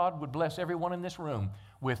is that God would bless everyone in this room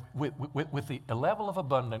with the level of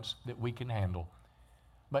abundance that we can handle,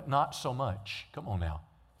 but not so much, come on now,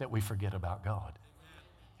 that we forget about God.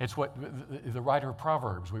 It's what the writer of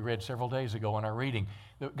Proverbs we read several days ago in our reading.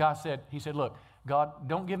 God said, he said, look, God,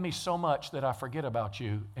 don't give me so much that I forget about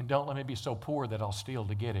you, and don't let me be so poor that I'll steal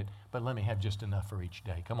to get it, but let me have just enough for each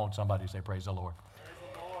day. Come on, somebody say, praise the Lord.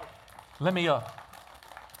 Praise the Lord. Let me,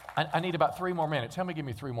 I need about 3 more minutes. How many give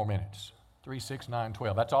me 3 more minutes? 3, 6, 9,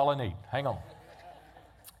 12. That's all I need. Hang on.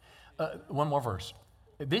 One more verse.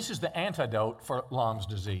 This is the antidote for Lamb's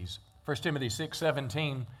disease. 1 Timothy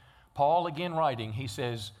 6:17. Paul again writing, he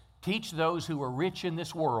says, teach those who are rich in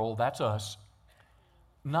this world, that's us,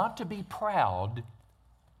 not to be proud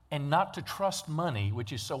and not to trust money,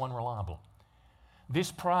 which is so unreliable.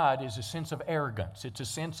 This pride is a sense of arrogance. It's a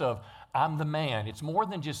sense of, I'm the man. It's more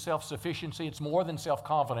than just self-sufficiency. It's more than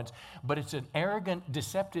self-confidence, but it's an arrogant,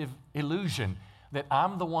 deceptive illusion that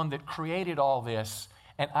I'm the one that created all this,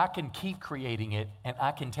 and I can keep creating it, and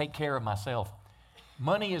I can take care of myself.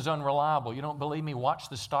 Money is unreliable. You don't believe me? Watch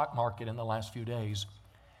the stock market in the last few days.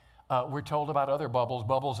 We're told about other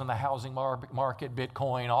bubbles in the housing market,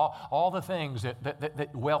 Bitcoin, all the things that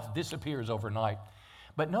wealth disappears overnight.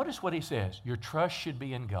 But notice what he says. Your trust should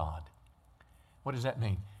be in God. What does that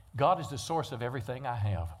mean? God is the source of everything I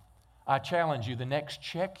have. I challenge you, the next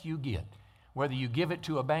check you get, whether you give it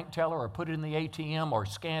to a bank teller or put it in the ATM or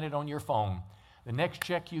scan it on your phone, the next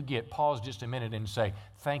check you get, pause just a minute and say,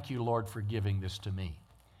 thank you, Lord, for giving this to me.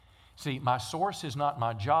 See, my source is not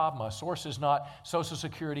my job. My source is not Social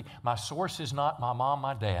Security. My source is not my mom,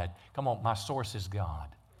 my dad. Come on, my source is God.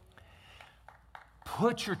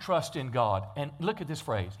 Put your trust in God. And look at this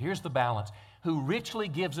phrase. Here's the balance. Who richly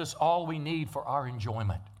gives us all we need for our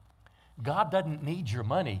enjoyment. God doesn't need your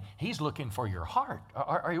money. He's looking for your heart.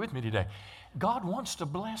 Are you with me today? God wants to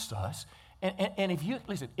bless us. And if you,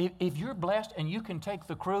 listen, if you're blessed and you can take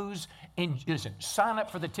the cruise, and listen, sign up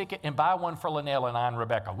for the ticket and buy one for Linnell and I and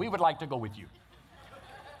Rebecca. We would like to go with you.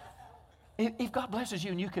 If God blesses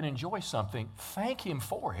you and you can enjoy something, thank Him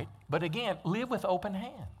for it. But again, live with open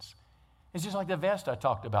hands. It's just like the vest I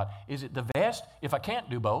talked about. Is it the vest? If I can't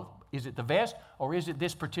do both, is it the vest or is it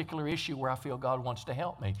this particular issue where I feel God wants to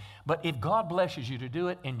help me? But if God blesses you to do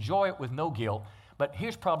it, enjoy it with no guilt. But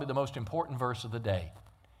here's probably the most important verse of the day.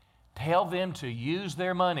 Tell them to use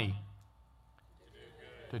their money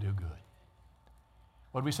to do good.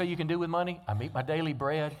 What do we say you can do with money? I meet my daily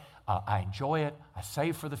bread. I enjoy it. I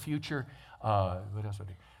save for the future. What else do I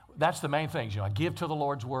do? That's the main things. I give to the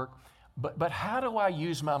Lord's work. But how do I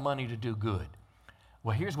use my money to do good?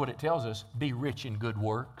 Well, here's what it tells us. Be rich in good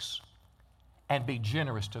works and be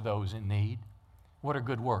generous to those in need. What are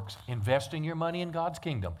good works? Investing your money in God's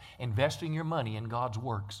kingdom, investing your money in God's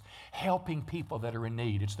works, helping people that are in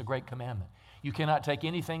need. It's the great commandment. You cannot take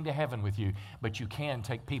anything to heaven with you, but you can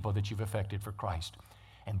take people that you've affected for Christ.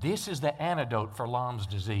 And this is the antidote for Lamb's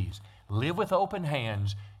disease. Live with open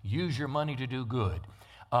hands, use your money to do good.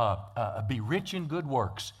 Be rich in good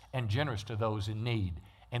works and generous to those in need.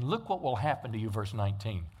 And look what will happen to you, verse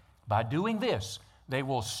 19. By doing this, they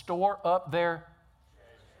will store up their...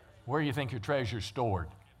 Where do you think your treasure's stored?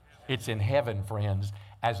 It's in heaven, friends,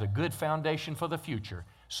 as a good foundation for the future,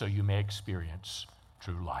 so you may experience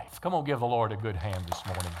true life. Come on, give the Lord a good hand this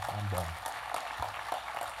morning. I'm done.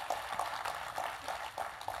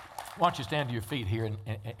 Why don't you stand to your feet here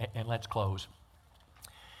and let's close.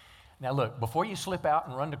 Now look, before you slip out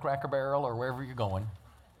and run to Cracker Barrel or wherever you're going,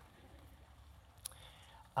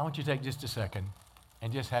 I want you to take just a second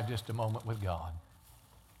and just have just a moment with God.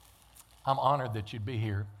 I'm honored that you'd be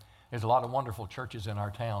here. There's a lot of wonderful churches in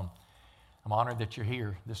our town. I'm honored that you're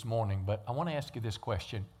here this morning, but I want to ask you this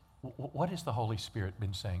question. What has the Holy Spirit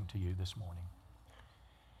been saying to you this morning?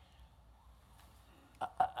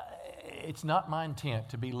 It's not my intent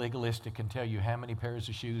to be legalistic and tell you how many pairs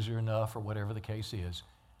of shoes are enough or whatever the case is,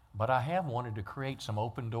 but I have wanted to create some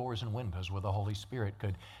open doors and windows where the Holy Spirit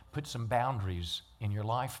could put some boundaries in your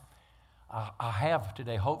life. I have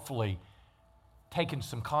today, hopefully, taken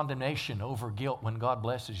some condemnation over guilt when God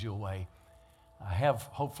blesses you away. I have,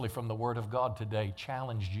 hopefully from the Word of God today,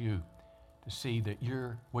 challenged you to see that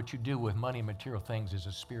what you do with money and material things is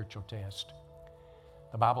a spiritual test.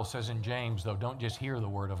 The Bible says in James, though, don't just hear the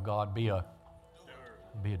Word of God, be a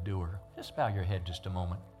doer. Just bow your head just a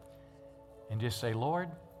moment and just say, Lord,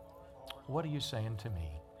 what are you saying to me?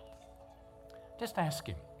 Just ask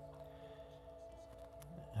Him.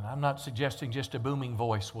 And I'm not suggesting just a booming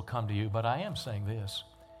voice will come to you, but I am saying this.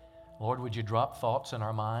 Lord, would you drop thoughts in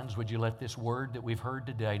our minds? Would you let this word that we've heard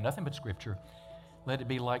today, nothing but Scripture, let it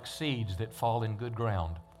be like seeds that fall in good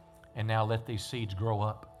ground. And now let these seeds grow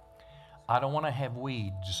up. I don't want to have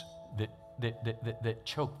weeds that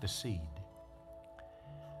choke the seed.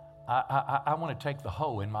 I want to take the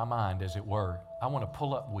hoe in my mind, as it were. I want to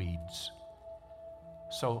pull up weeds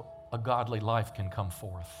so a godly life can come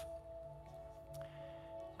forth.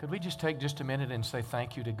 Could we just take just a minute and say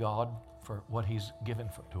thank you to God for what He's given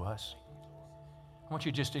to us? I want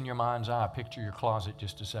you just in your mind's eye, picture your closet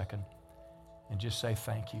just a second and just say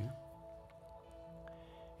thank you.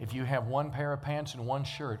 If you have one pair of pants and one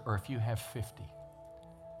shirt, or if you have 50,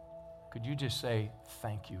 could you just say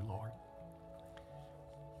thank you, Lord?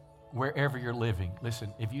 Wherever you're living,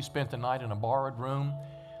 listen, if you spent the night in a borrowed room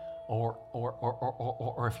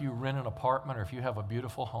or if you rent an apartment or if you have a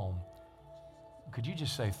beautiful home, could you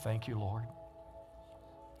just say, thank you, Lord?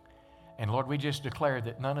 And Lord, we just declare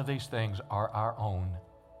that none of these things are our own.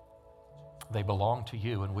 They belong to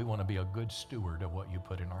you, and we want to be a good steward of what you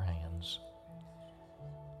put in our hands.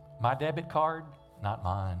 My debit card, not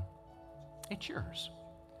mine. It's yours.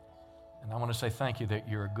 And I want to say thank you that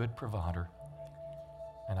you're a good provider.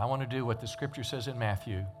 And I want to do what the scripture says in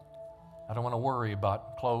Matthew. I don't want to worry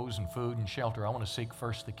about clothes and food and shelter. I want to seek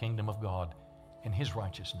first the kingdom of God and his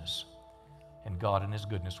righteousness. And God in his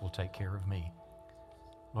goodness will take care of me.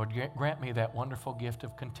 Lord, grant me that wonderful gift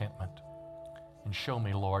of contentment. And show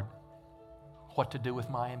me, Lord, what to do with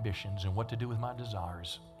my ambitions and what to do with my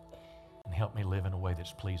desires. And help me live in a way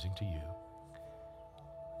that's pleasing to you.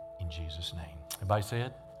 In Jesus' name. Everybody say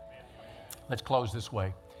it? Let's close this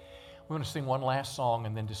way. We're going to sing one last song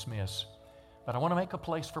and then dismiss. But I want to make a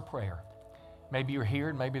place for prayer. Maybe you're here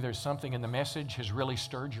and maybe there's something in the message has really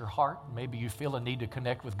stirred your heart. Maybe you feel a need to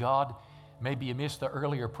connect with God. Maybe you missed the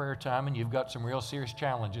earlier prayer time and you've got some real serious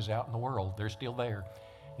challenges out in the world. They're still there.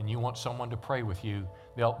 And you want someone to pray with you.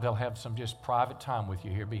 They'll have some just private time with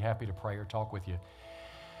you here. Be happy to pray or talk with you.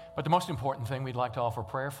 But the most important thing we'd like to offer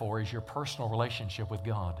prayer for is your personal relationship with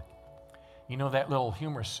God. You know that little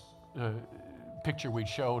humorous picture we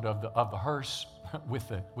showed of the hearse with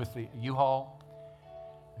the U-Haul?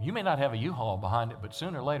 You may not have a U-Haul behind it, but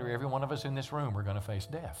sooner or later, every one of us in this room are going to face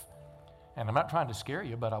death. And I'm not trying to scare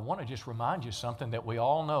you, but I want to just remind you something that we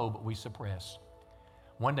all know, but we suppress.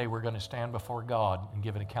 One day we're going to stand before God and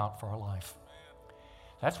give an account for our life.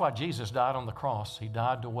 That's why Jesus died on the cross. He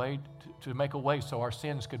died to make a way so our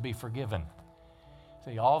sins could be forgiven.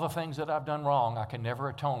 See, all the things that I've done wrong, I can never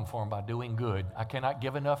atone for them by doing good. I cannot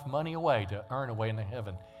give enough money away to earn a way into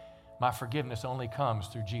heaven. My forgiveness only comes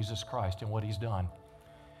through Jesus Christ and what he's done.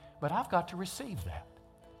 But I've got to receive that.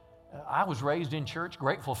 I was raised in church,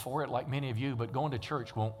 grateful for it like many of you, but going to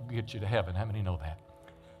church won't get you to heaven. How many know that?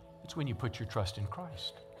 It's when you put your trust in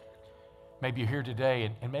Christ. Maybe you're here today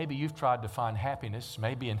and maybe you've tried to find happiness,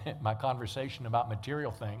 maybe in my conversation about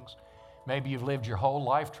material things. Maybe you've lived your whole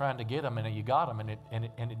life trying to get them and you got them and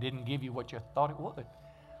it didn't give you what you thought it would.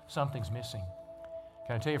 Something's missing.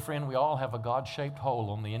 Can I tell you, friend, we all have a God-shaped hole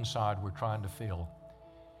on the inside we're trying to fill.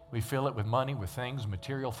 We fill it with money, with things,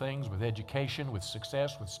 material things, with education, with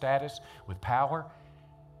success, with status, with power,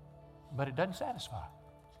 but it doesn't satisfy.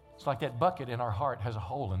 It's like that bucket in our heart has a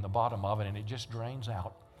hole in the bottom of it and it just drains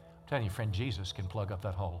out. I'm telling you, friend, Jesus can plug up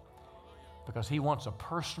that hole because he wants a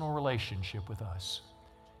personal relationship with us.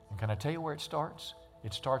 And can I tell you where it starts?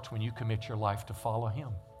 It starts when you commit your life to follow him.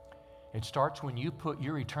 It starts when you put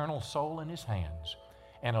your eternal soul in his hands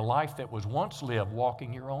and a life that was once lived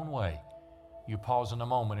walking your own way. You pause in a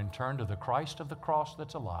moment and turn to the Christ of the cross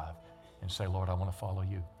that's alive and say, Lord, I want to follow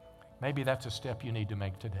you. Maybe that's a step you need to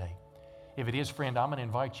make today. If it is, friend, I'm going to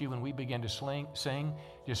invite you when we begin to sing,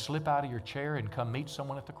 just slip out of your chair and come meet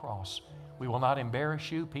someone at the cross. We will not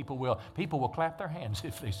embarrass you. People will clap their hands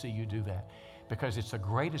if they see you do that because it's the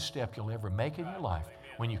greatest step you'll ever make in your life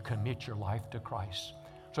when you commit your life to Christ.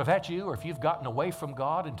 So if that's you or if you've gotten away from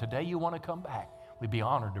God and today you want to come back, we'd be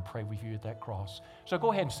honored to pray with you at that cross. So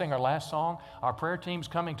go ahead and sing our last song. Our prayer team's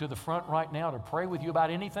coming to the front right now to pray with you about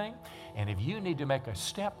anything. And if you need to make a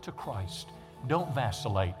step to Christ, don't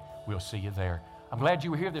vacillate. We'll see you there. I'm glad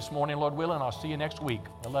you were here this morning, Lord willing. I'll see you next week.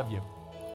 I love you.